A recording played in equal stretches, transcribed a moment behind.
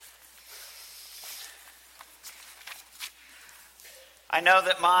I know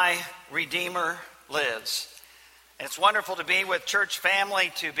that my Redeemer lives. And it's wonderful to be with church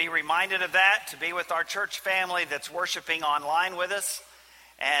family, to be reminded of that, to be with our church family that's worshiping online with us,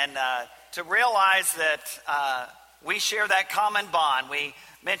 and to realize that we share that common bond. We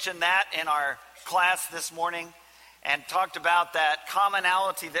mentioned that in our class this morning and talked about that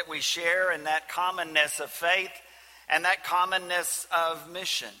commonality that we share and that commonness of faith and that commonness of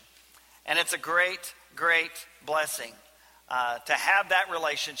mission. And it's a great, great blessing to have that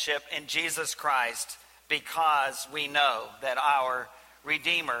relationship in Jesus Christ, because we know that our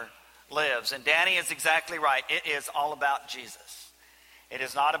Redeemer lives. And Danny is exactly right. It is all about Jesus. It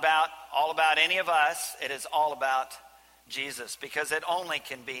is not all about any of us. It is all about Jesus, because it only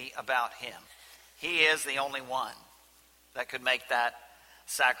can be about him. He is the only one that could make that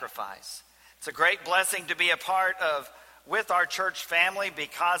sacrifice. It's a great blessing to be a part of with our church family,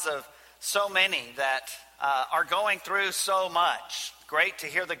 because of so many that are going through so much. Great to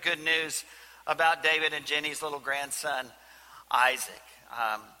hear the good news about David and Jenny's little grandson, Isaac.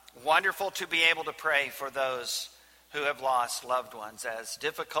 Wonderful to be able to pray for those who have lost loved ones, as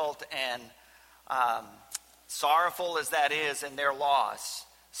difficult and sorrowful as that is in their loss.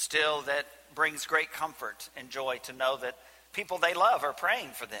 Still, that brings great comfort and joy to know that people they love are praying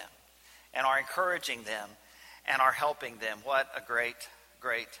for them and are encouraging them and are helping them. What a great,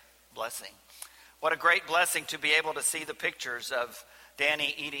 great blessing. What a great blessing to be able to see the pictures of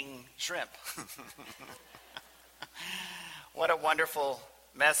Danny eating shrimp. What a wonderful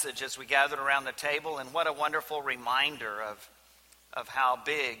message as we gathered around the table, and what a wonderful reminder of how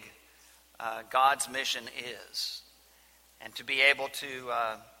big God's mission is. And to be able to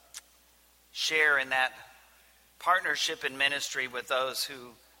share in that partnership in ministry with those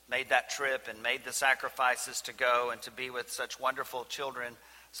who made that trip and made the sacrifices to go, and to be with such wonderful children,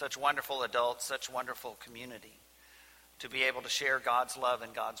 such wonderful adults, such wonderful community, to be able to share God's love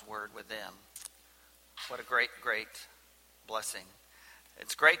and God's word with them. What a great, great blessing.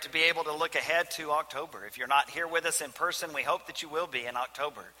 It's great to be able to look ahead to October. If you're not here with us in person, we hope that you will be in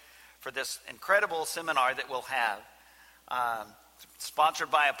October for this incredible seminar that we'll have.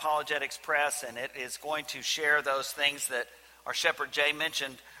 Sponsored by Apologetics Press, and it is going to share those things that our Shepherd Jay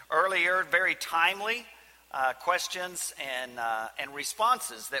mentioned earlier, very timely questions and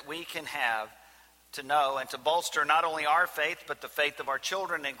responses that we can have to know and to bolster not only our faith, but the faith of our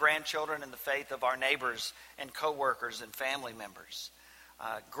children and grandchildren, and the faith of our neighbors and co-workers and family members.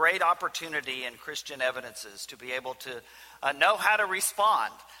 Great opportunity in Christian Evidences to be able to know how to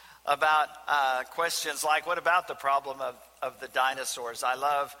respond about questions like, what about the problem of the dinosaurs? I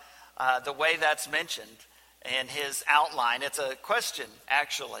love the way that's mentioned in his outline. It's a question,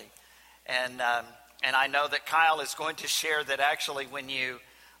 actually. And I know that Kyle is going to share that actually when you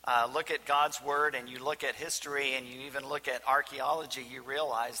look at God's word and you look at history and you even look at archaeology, you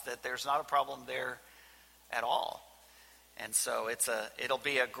realize that there's not a problem there at all. And so it'll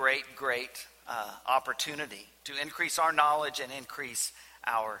be a great, great opportunity to increase our knowledge and increase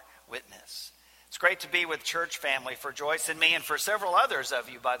our witness. It's great to be with church family. For Joyce and me, and for several others of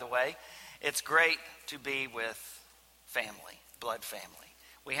you, by the way, it's great to be with family, blood family.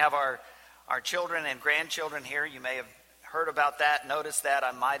 We have our children and grandchildren here. You may have heard about that, noticed that.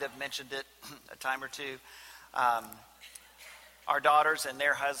 I might have mentioned it a time or two. Our daughters and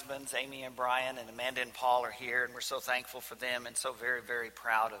their husbands, Amy and Brian, and Amanda and Paul are here, and we're so thankful for them and so very, very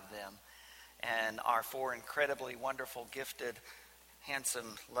proud of them. And our 4 incredibly wonderful, gifted,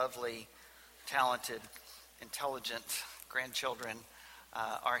 handsome, lovely, talented, intelligent grandchildren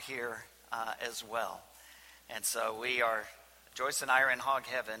are here as well. And so Joyce and I are in hog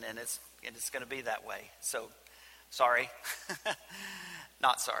heaven, and it's going to be that way. So, sorry.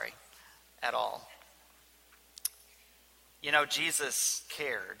 Not sorry at all. You know, Jesus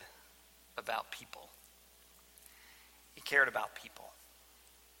cared about people. He cared about people.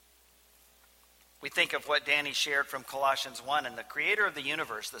 We think of what Danny shared from Colossians 1, and the creator of the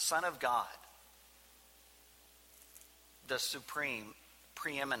universe, the Son of God, the supreme,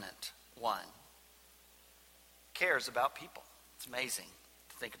 preeminent one, cares about people. It's amazing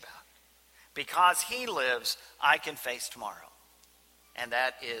to think about. Because he lives, I can face tomorrow. And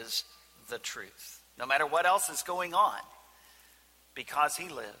that is the truth. No matter what else is going on, because he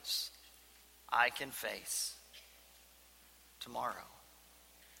lives, I can face tomorrow.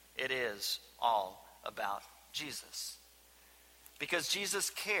 It is all about Jesus. Because Jesus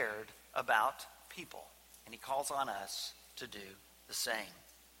cared about people, and he calls on us to do the same.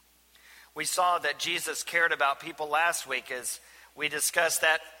 We saw that Jesus cared about people last week as we discussed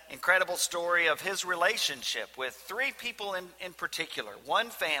that incredible story of his relationship with 3 people in particular, one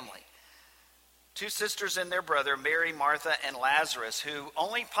family Two sisters and their brother, Mary, Martha, and Lazarus, who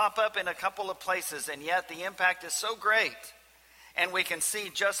only pop up in a couple of places, and yet the impact is so great. And we can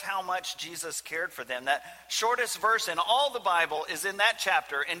see just how much Jesus cared for them. That shortest verse in all the Bible is in that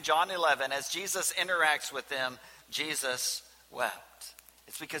chapter in John 11. As Jesus interacts with them, Jesus wept.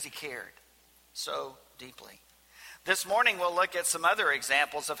 It's because he cared so deeply. This morning we'll look at some other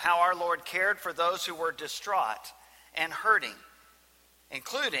examples of how our Lord cared for those who were distraught and hurting,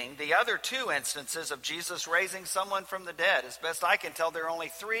 including the other two instances of Jesus raising someone from the dead. As best I can tell, there are only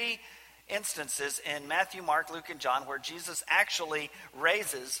 3 instances in Matthew, Mark, Luke, and John where Jesus actually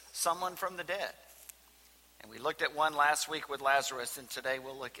raises someone from the dead. And we looked at one last week with Lazarus, and today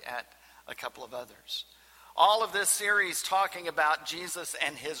we'll look at a couple of others. All of this series talking about Jesus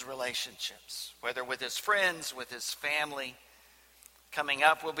and his relationships, whether with his friends, with his family. Coming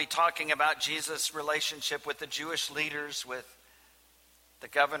up, we'll be talking about Jesus' relationship with the Jewish leaders, with the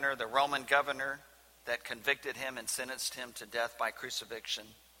governor, the Roman governor that convicted him and sentenced him to death by crucifixion.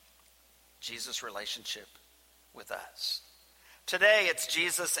 Jesus' relationship with us. Today, it's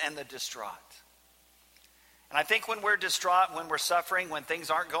Jesus and the distraught. And I think when we're distraught, when we're suffering, when things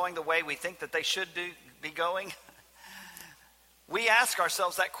aren't going the way we think that they should be going, we ask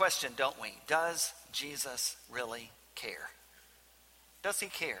ourselves that question, don't we? Does Jesus really care? Does he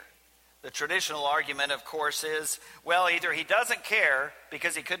care? The traditional argument, of course, is, well, either he doesn't care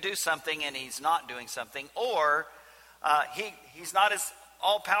because he could do something and he's not doing something, or he's not as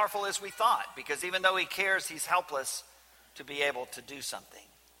all-powerful as we thought, because even though he cares, he's helpless to be able to do something.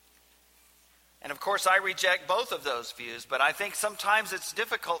 And of course, I reject both of those views, but I think sometimes it's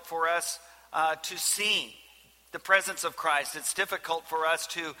difficult for us to see the presence of Christ. It's difficult for us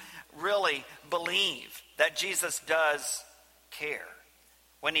to really believe that Jesus does care.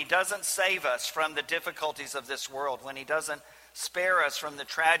 When he doesn't save us from the difficulties of this world, when he doesn't spare us from the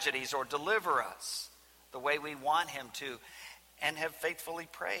tragedies or deliver us the way we want him to, and have faithfully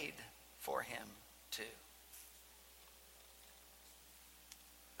prayed for him too.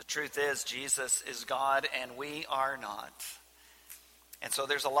 The truth is, Jesus is God and we are not. And so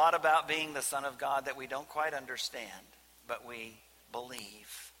there's a lot about being the Son of God that we don't quite understand, but we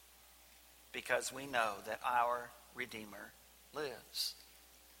believe because we know that our Redeemer lives.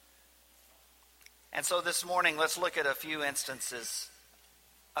 And so this morning, let's look at a few instances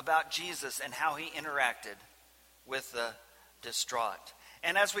about Jesus and how he interacted with the distraught.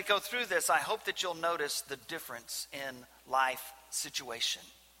 And as we go through this, I hope that you'll notice the difference in life situation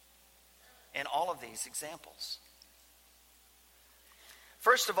in all of these examples.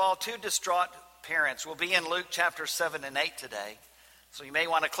 First of all, 2 distraught parents. We'll be in Luke chapter 7 and 8 today. So you may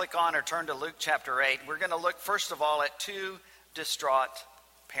want to click on or turn to Luke chapter 8. We're going to look first of all at 2 distraught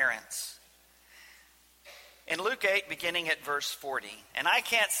parents. In Luke 8, beginning at verse 40, and I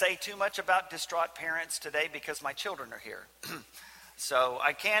can't say too much about distraught parents today because my children are here. So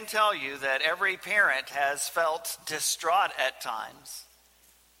I can tell you that every parent has felt distraught at times,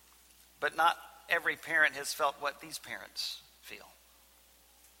 but not every parent has felt what these parents feel.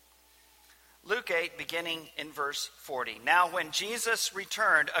 Luke 8, beginning in verse 40. Now when Jesus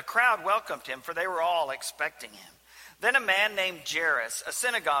returned, a crowd welcomed him, for they were all expecting him. Then a man named Jairus, a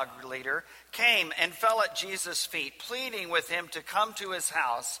synagogue leader, came and fell at Jesus' feet, pleading with him to come to his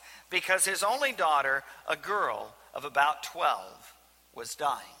house because his only daughter, a girl of about 12, was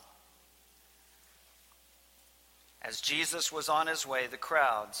dying. As Jesus was on his way, the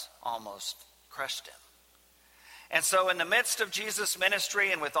crowds almost crushed him. And so in the midst of Jesus'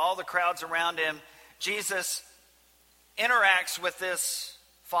 ministry and with all the crowds around him, Jesus interacts with this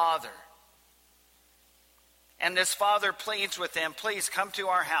father. And this father pleads with him, please come to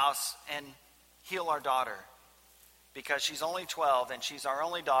our house and heal our daughter. Because she's only 12 and she's our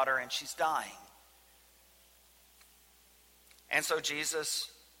only daughter and she's dying. And so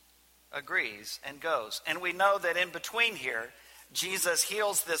Jesus agrees and goes. And we know that in between here, Jesus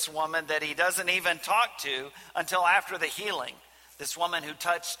heals this woman that he doesn't even talk to until after the healing. This woman who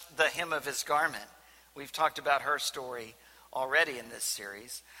touched the hem of his garment. We've talked about her story already in this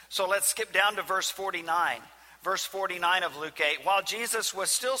series. So let's skip down to verse 49. Verse 49 of Luke 8. While Jesus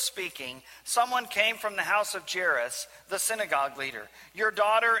was still speaking, someone came from the house of Jairus, the synagogue leader. Your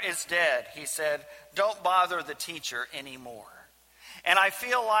daughter is dead, he said. Don't bother the teacher anymore. And I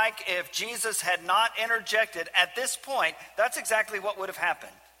feel like if Jesus had not interjected at this point, that's exactly what would have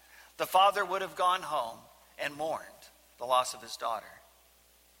happened. The father would have gone home and mourned the loss of his daughter.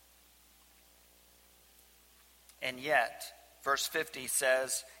 And yet, verse 50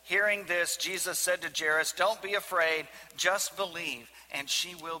 says, hearing this, Jesus said to Jairus, don't be afraid, just believe, and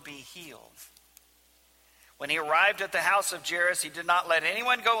she will be healed. When he arrived at the house of Jairus, he did not let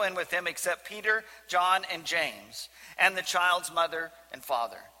anyone go in with him except Peter, John, and James, and the child's mother and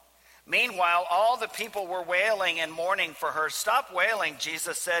father. Meanwhile, all the people were wailing and mourning for her. "Stop wailing,"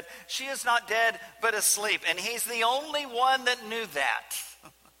 Jesus said. "She is not dead, but asleep." And he's the only one that knew that.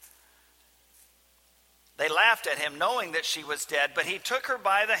 They laughed at him, knowing that she was dead, but he took her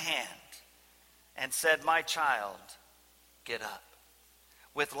by the hand and said, "My child, get up."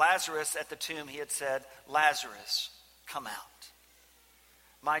 With Lazarus at the tomb, he had said, "Lazarus, come out."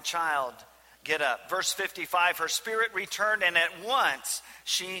 "My child, get up." Verse 55, her spirit returned, and at once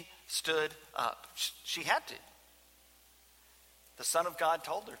she stood up. She had to. The Son of God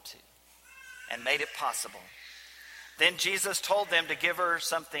told her to and made it possible. Then Jesus told them to give her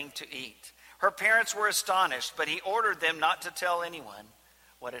something to eat. Her parents were astonished, but he ordered them not to tell anyone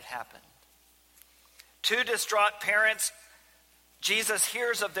what had happened. Two distraught parents, Jesus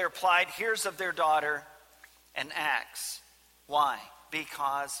hears of their plight, hears of their daughter, and acts. Why?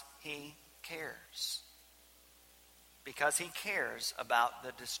 Because he cares. Because he cares about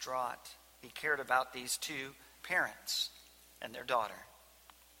the distraught. He cared about these two parents and their daughter.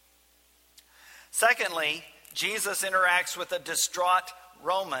 Secondly, Jesus interacts with a distraught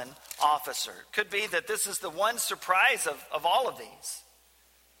Roman officer. Could be that this is the one surprise of all of these.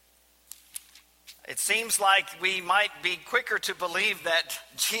 It seems like we might be quicker to believe that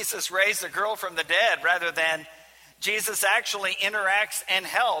Jesus raised a girl from the dead rather than Jesus actually interacts and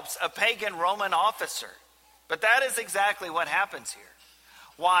helps a pagan Roman officer. But that is exactly what happens here.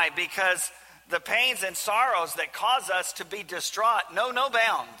 Why? Because the pains and sorrows that cause us to be distraught know no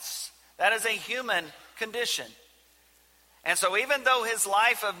bounds. That is a human condition. And so even though his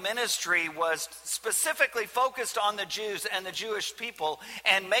life of ministry was specifically focused on the Jews and the Jewish people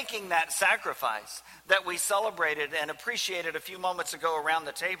and making that sacrifice that we celebrated and appreciated a few moments ago around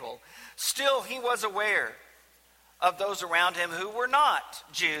the table, still he was aware of those around him who were not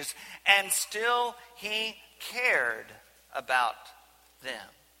Jews, and still he cared about them.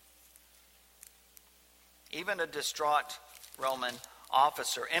 Even a distraught Roman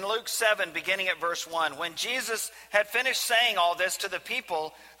officer. In Luke 7, beginning at verse 1, when Jesus had finished saying all this to the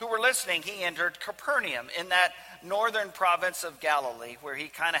people who were listening, he entered Capernaum in that northern province of Galilee where he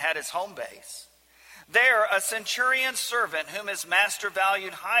kind of had his home base. There, a centurion's servant whom his master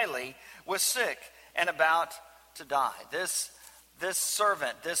valued highly was sick and about to die. This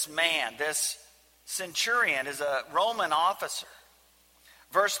servant, this man, this centurion is a Roman officer.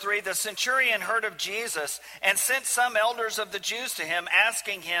 Verse 3, the centurion heard of Jesus and sent some elders of the Jews to him,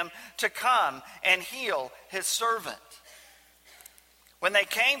 asking him to come and heal his servant. When they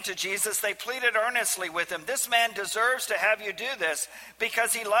came to Jesus, they pleaded earnestly with him, "This man deserves to have you do this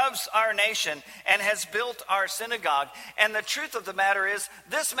because he loves our nation and has built our synagogue." And the truth of the matter is,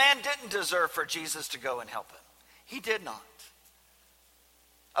 this man didn't deserve for Jesus to go and help him. He did not.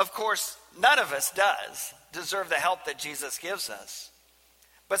 Of course, none of us does deserve the help that Jesus gives us.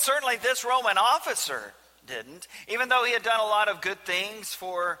 But certainly this Roman officer didn't, even though he had done a lot of good things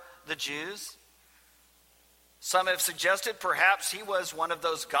for the Jews. Some have suggested perhaps he was one of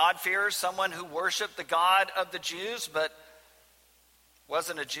those God-fearers, someone who worshiped the God of the Jews, but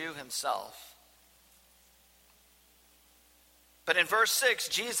wasn't a Jew himself. But in verse 6,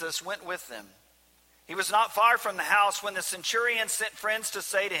 Jesus went with them. He was not far from the house when the centurion sent friends to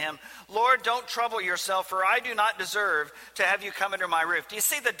say to him, "Lord, don't trouble yourself, for I do not deserve to have you come under my roof." Do you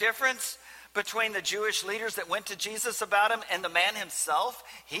see the difference between the Jewish leaders that went to Jesus about him and the man himself?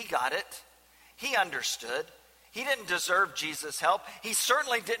 He got it. He understood. He didn't deserve Jesus' help. He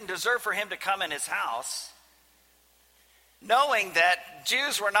certainly didn't deserve for him to come in his house. Knowing that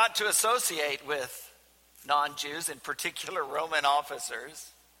Jews were not to associate with non-Jews, in particular Roman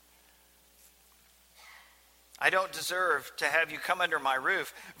officers. "I don't deserve to have you come under my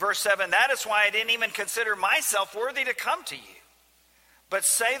roof." Verse 7, "That is why I didn't even consider myself worthy to come to you. But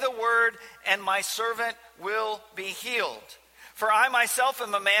say the word, and my servant will be healed. For I myself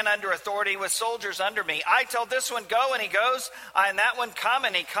am a man under authority with soldiers under me. I tell this one, go, and he goes. And that one, come,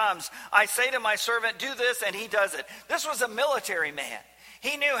 and he comes. I say to my servant, do this, and he does it." This was a military man.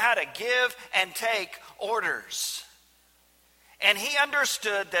 He knew how to give and take orders. And he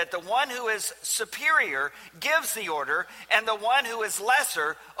understood that the one who is superior gives the order, and the one who is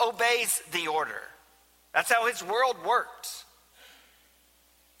lesser obeys the order. That's how his world worked.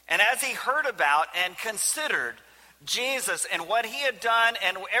 And as he heard about and considered Jesus and what he had done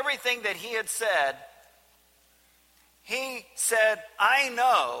and everything that he had said, he said, I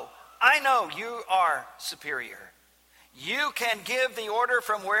know you are superior. You can give the order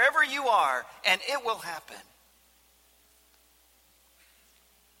from wherever you are, and it will happen.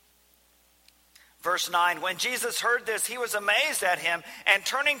 Verse 9, when Jesus heard this, he was amazed at him, and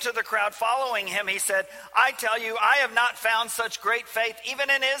turning to the crowd following him, he said, I tell you, I have not found such great faith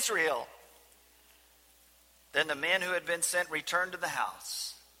even in Israel. Then the men who had been sent returned to the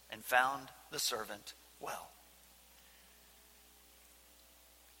house and found the servant well.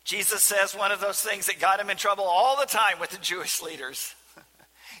 Jesus says one of those things that got him in trouble all the time with the Jewish leaders.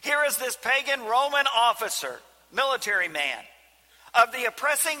 Here is this pagan Roman officer, military man, of the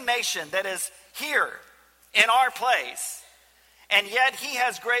oppressing nation that is here in our place, and yet he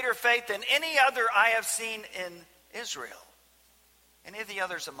has greater faith than any other I have seen in Israel, any of the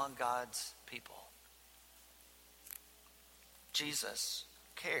others among God's people. Jesus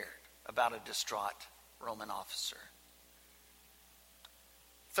cared about a distraught Roman officer.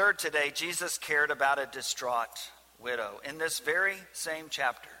 Third, today, Jesus cared about a distraught widow. In this very same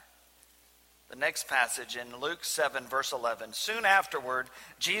chapter, the next passage in Luke 7, verse 11. Soon afterward,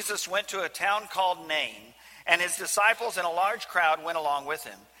 Jesus went to a town called Nain, and his disciples and a large crowd went along with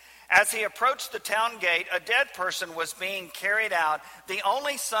him. As he approached the town gate, a dead person was being carried out, the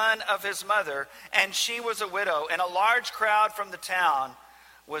only son of his mother, and she was a widow, and a large crowd from the town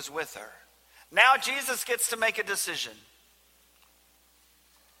was with her. Now Jesus gets to make a decision.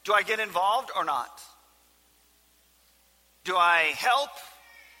 Do I get involved or not? Do I help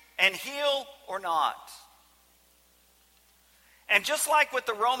and heal or not? And just like with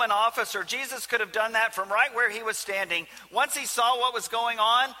the Roman officer, Jesus could have done that from right where he was standing. Once he saw what was going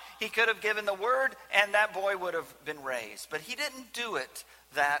on, he could have given the word and that boy would have been raised. But he didn't do it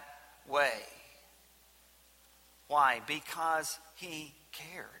that way. Why? Because he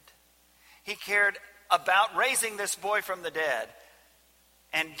cared. He cared about raising this boy from the dead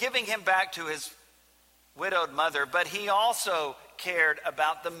and giving him back to his widowed mother, but he also cared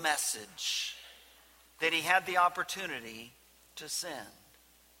about the message that he had the opportunity to send.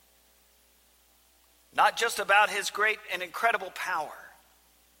 Not just about his great and incredible power,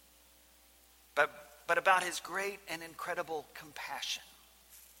 but about his great and incredible compassion.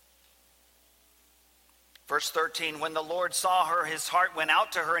 Verse 13, when the Lord saw her, his heart went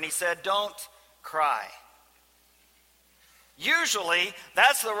out to her, and he said, don't cry. Usually,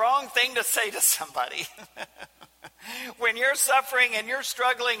 that's the wrong thing to say to somebody. When you're suffering and you're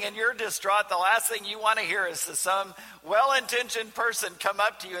struggling and you're distraught, the last thing you want to hear is to some well-intentioned person come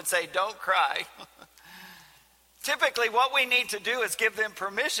up to you and say, don't cry. Typically, what we need to do is give them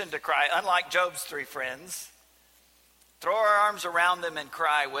permission to cry, unlike Job's 3 friends. Throw our arms around them and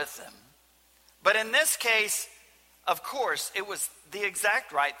cry with them. But in this case, of course, it was the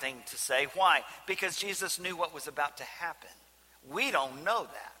exact right thing to say. Why? Because Jesus knew what was about to happen. We don't know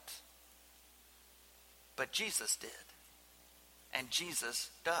that. But Jesus did. And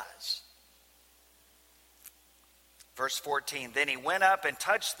Jesus does. Verse 14, then he went up and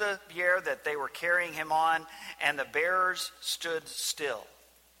touched the bier that they were carrying him on, and the bearers stood still.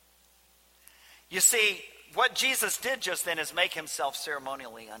 You see, what Jesus did just then is make himself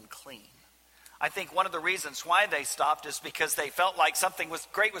ceremonially unclean. I think one of the reasons why they stopped is because they felt like something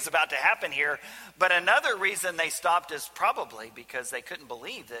great was about to happen here. But another reason they stopped is probably because they couldn't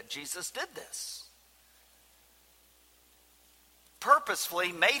believe that Jesus did this.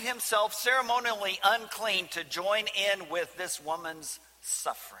 Purposefully made himself ceremonially unclean to join in with this woman's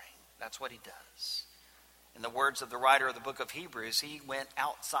suffering. That's what he does. In the words of the writer of the book of Hebrews, he went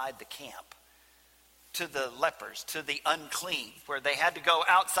outside the camp to the lepers, to the unclean, where they had to go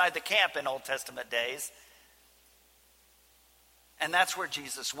outside the camp in Old Testament days. And that's where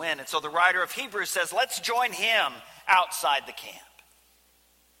Jesus went. And so the writer of Hebrews says, let's join him outside the camp.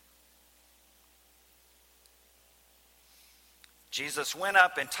 Jesus went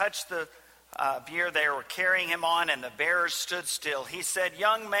up and touched the bier they were carrying him on, and the bearers stood still. He said,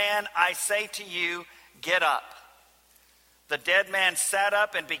 young man, I say to you, get up. The dead man sat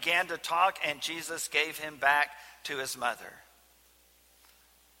up and began to talk, and Jesus gave him back to his mother.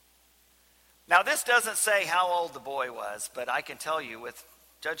 Now, this doesn't say how old the boy was, but I can tell you,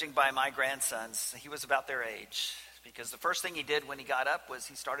 judging by my grandsons, he was about their age. Because the first thing he did when he got up was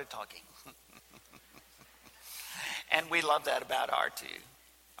he started talking. And we love that about our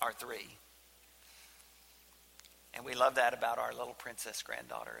 3. And we love that about our little princess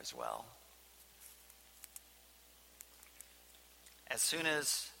granddaughter as well. As soon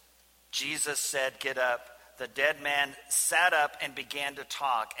as Jesus said, get up, the dead man sat up and began to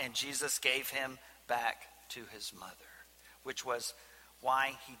talk, and Jesus gave him back to his mother, which was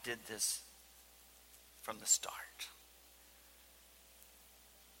why he did this from the start.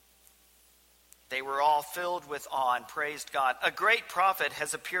 They were all filled with awe and praised God. A great prophet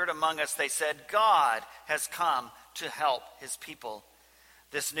has appeared among us, they said. God has come to help his people.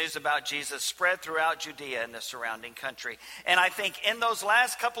 This news about Jesus spread throughout Judea and the surrounding country. And I think in those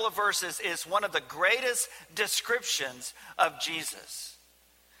last couple of verses is one of the greatest descriptions of Jesus.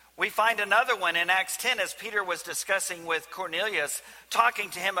 We find another one in Acts 10 as Peter was discussing with Cornelius, talking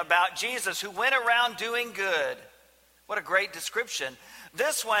to him about Jesus who went around doing good. What a great description.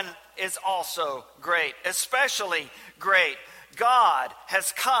 This one is also great, especially great. God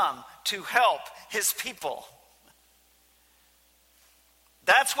has come to help his people.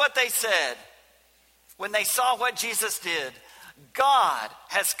 That's what they said when they saw what Jesus did. God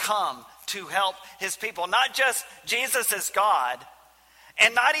has come to help his people. Not just Jesus is God,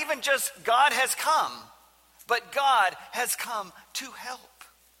 and not even just God has come, but God has come to help.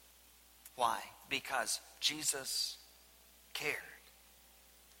 Why? Because Jesus cared.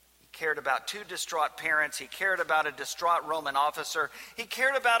 He cared about two distraught parents. He cared about a distraught Roman officer. He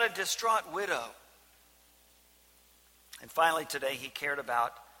cared about a distraught widow. And finally today, he cared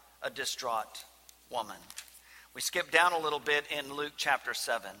about a distraught woman. We skip down a little bit in Luke chapter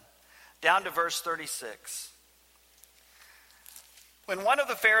 7, down to verse 36. When one of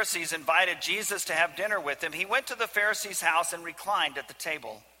the Pharisees invited Jesus to have dinner with him, he went to the Pharisee's house and reclined at the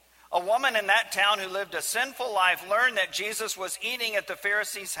table. A woman in that town who lived a sinful life learned that Jesus was eating at the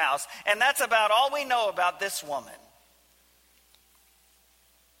Pharisee's house, and that's about all we know about this woman.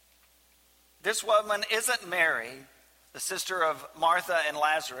 This woman isn't Mary, the sister of Martha and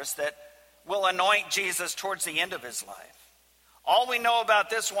Lazarus, that will anoint Jesus towards the end of his life. All we know about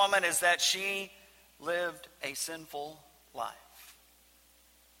this woman is that she lived a sinful life.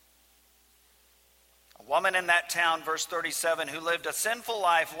 A woman in that town, verse 37, who lived a sinful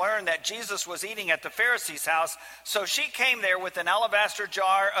life, learned that Jesus was eating at the Pharisee's house, so she came there with an alabaster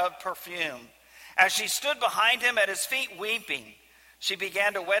jar of perfume. As she stood behind him at his feet weeping, she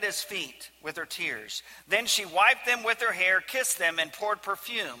began to wet his feet with her tears. Then she wiped them with her hair, kissed them, and poured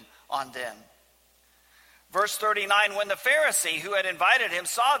perfume on them. Verse 39, when the Pharisee who had invited him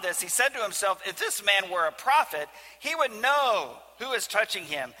saw this, he said to himself, if this man were a prophet, he would know who is touching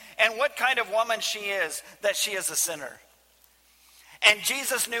him and what kind of woman she is, that she is a sinner. And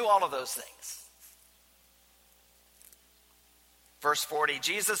Jesus knew all of those things. Verse 40,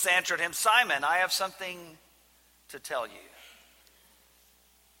 Jesus answered him, Simon, I have something to tell you.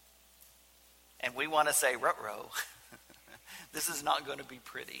 And we want to say, ruh-roh, this is not going to be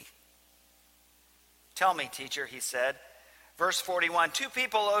pretty. Tell me, teacher, he said. Verse 41, two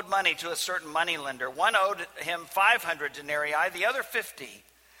people owed money to a certain moneylender. One owed him 500 denarii, the other 50.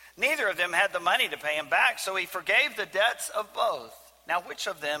 Neither of them had the money to pay him back, so he forgave the debts of both. Now, which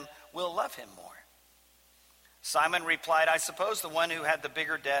of them will love him more? Simon replied, I suppose the one who had the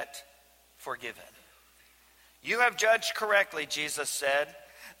bigger debt forgiven. You have judged correctly, Jesus said.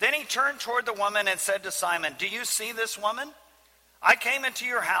 Then he turned toward the woman and said to Simon, do you see this woman? I came into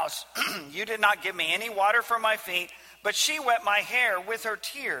your house. You did not give me any water for my feet, but she wet my hair with her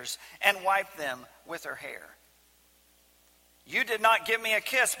tears and wiped them with her hair. You did not give me a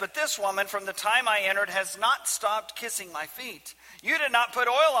kiss, but this woman from the time I entered has not stopped kissing my feet. You did not put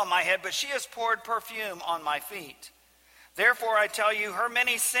oil on my head, but she has poured perfume on my feet. Therefore I tell you, her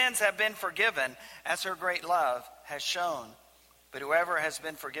many sins have been forgiven, as her great love has shown. But whoever has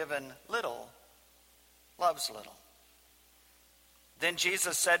been forgiven little loves little. Then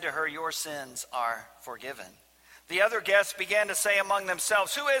Jesus said to her, your sins are forgiven. The other guests began to say among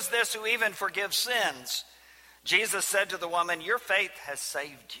themselves, who is this who even forgives sins? Jesus said to the woman, your faith has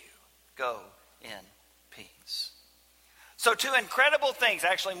saved you. Go in peace. So two incredible things,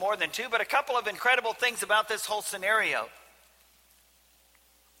 actually more than two, but a couple of incredible things about this whole scenario.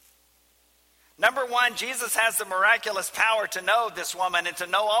 Number one, Jesus has the miraculous power to know this woman and to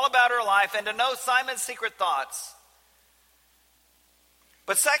know all about her life and to know Simon's secret thoughts.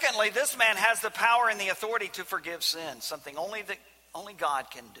 But secondly, this man has the power and the authority to forgive sin, something only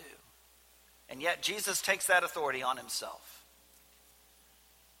God can do. And yet Jesus takes that authority on himself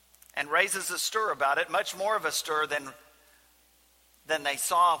and raises a stir about it, much more of a stir than they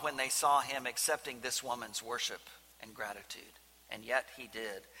saw when they saw him accepting this woman's worship and gratitude. And yet he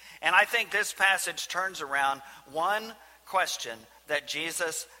did. And I think this passage turns around one question that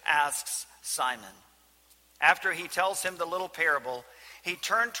Jesus asks Simon. After he tells him the little parable, he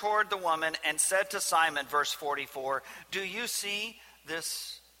turned toward the woman and said to Simon, verse 44, do you see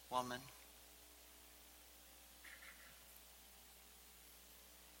this woman?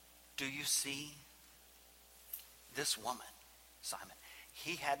 Do you see this woman, Simon?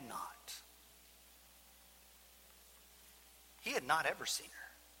 He had not. He had not ever seen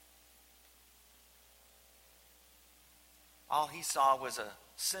her. All he saw was a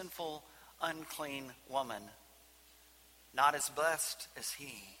sinful, unclean woman not as blessed as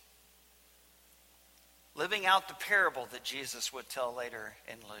he. Living out the parable that Jesus would tell later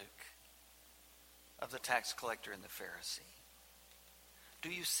in Luke of the tax collector and the Pharisee. Do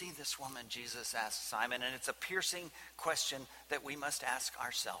you see this woman? Jesus asked Simon, and it's a piercing question that we must ask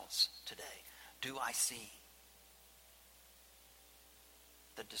ourselves today. Do I see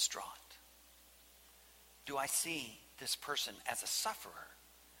the distraught? Do I see this person as a sufferer?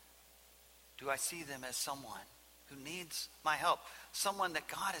 Do I see them as someone who needs my help? Someone that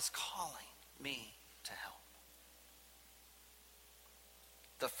God is calling me to help.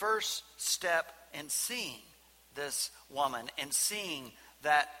 The first step in seeing this woman and seeing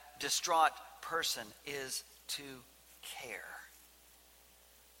that distraught person is to care.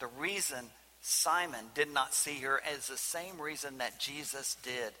 The reason Simon did not see her is the same reason that Jesus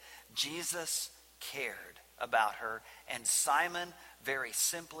did. Jesus cared about her, and Simon very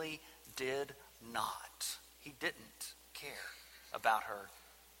simply did not. He didn't care about her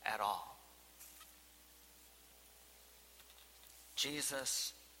at all.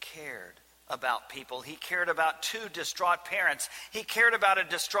 Jesus cared about people. He cared about two distraught parents. He cared about a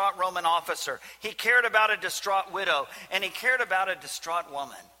distraught Roman officer. He cared about a distraught widow. And he cared about a distraught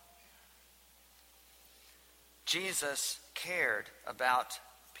woman. Jesus cared about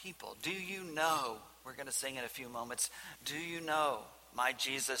people. Do you know, we're going to sing in a few moments, do you know my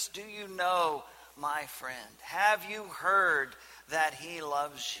Jesus? Do you know my friend? Have you heard that he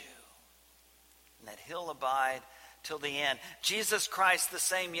loves you and that he'll abide till the end? Jesus Christ, the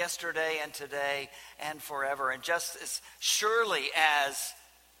same yesterday and today and forever. And just as surely as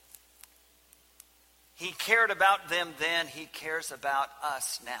he cared about them then, he cares about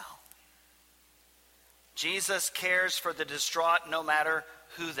us now. Jesus cares for the distraught no matter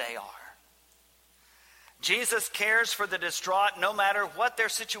who they are. Jesus cares for the distraught no matter what their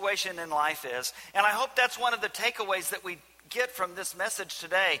situation in life is. And I hope that's one of the takeaways that we get from this message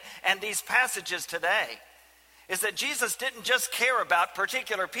today and these passages today, is that Jesus didn't just care about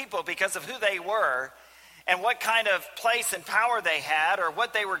particular people because of who they were and what kind of place and power they had or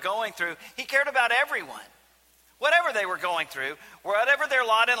what they were going through. He cared about everyone. Whatever they were going through, whatever their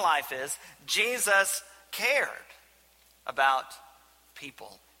lot in life is, Jesus cared about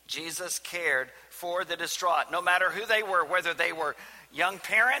people. Jesus cared for the distraught, no matter who they were, whether they were young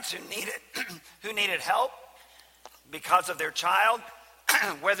parents who needed help because of their child,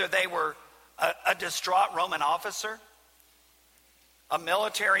 whether they were a distraught Roman officer, a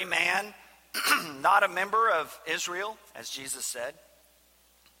military man, not a member of Israel, as Jesus said,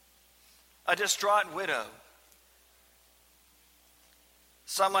 a distraught widow,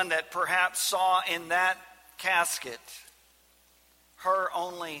 someone that perhaps saw in that casket her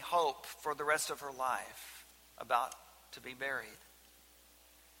only hope for the rest of her life, about to be buried.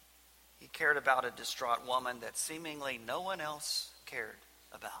 He cared about a distraught woman that seemingly no one else cared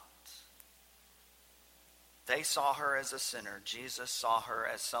about. They saw her as a sinner. Jesus saw her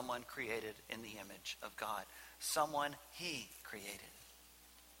as someone created in the image of God. Someone he created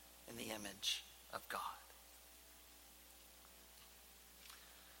in the image of God.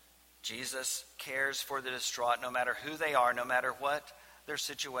 Jesus cares for the distraught no matter who they are, no matter what their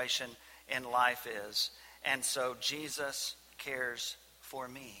situation in life is. And so Jesus cares for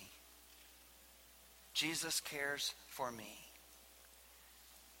me. Jesus cares for me.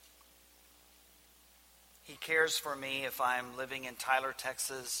 He cares for me if I'm living in Tyler,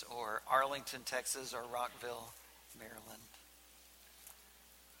 Texas, or Arlington, Texas, or Rockville, Maryland,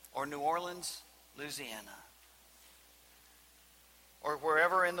 or New Orleans, Louisiana, or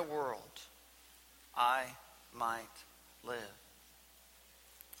wherever in the world I might live.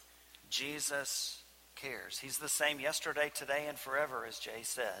 Jesus cares. He's the same yesterday, today, and forever, as Jay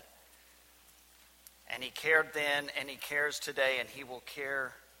said. And he cared then, and he cares today, and he will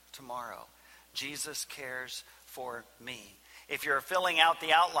care tomorrow. Jesus cares for me. If you're filling out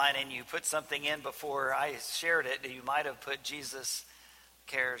the outline and you put something in before I shared it, you might have put Jesus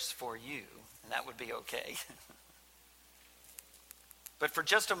cares for you, and that would be okay. But for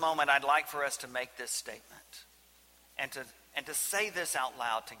just a moment, I'd like for us to make this statement and to say this out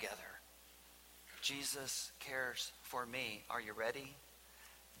loud together. Jesus cares for me. Are you ready?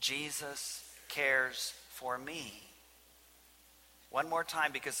 Jesus cares for me. One more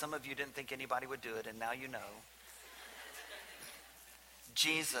time, because some of you didn't think anybody would do it, and now you know.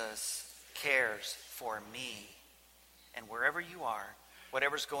 Jesus cares for me. And wherever you are,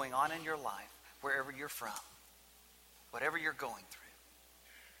 whatever's going on in your life, wherever you're from, whatever you're going through,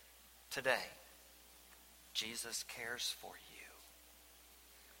 today, Jesus cares for you.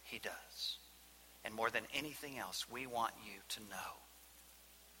 He does. And more than anything else, we want you to know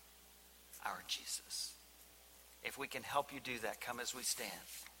our Jesus. If we can help you do that, come as we stand,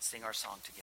 sing our song together.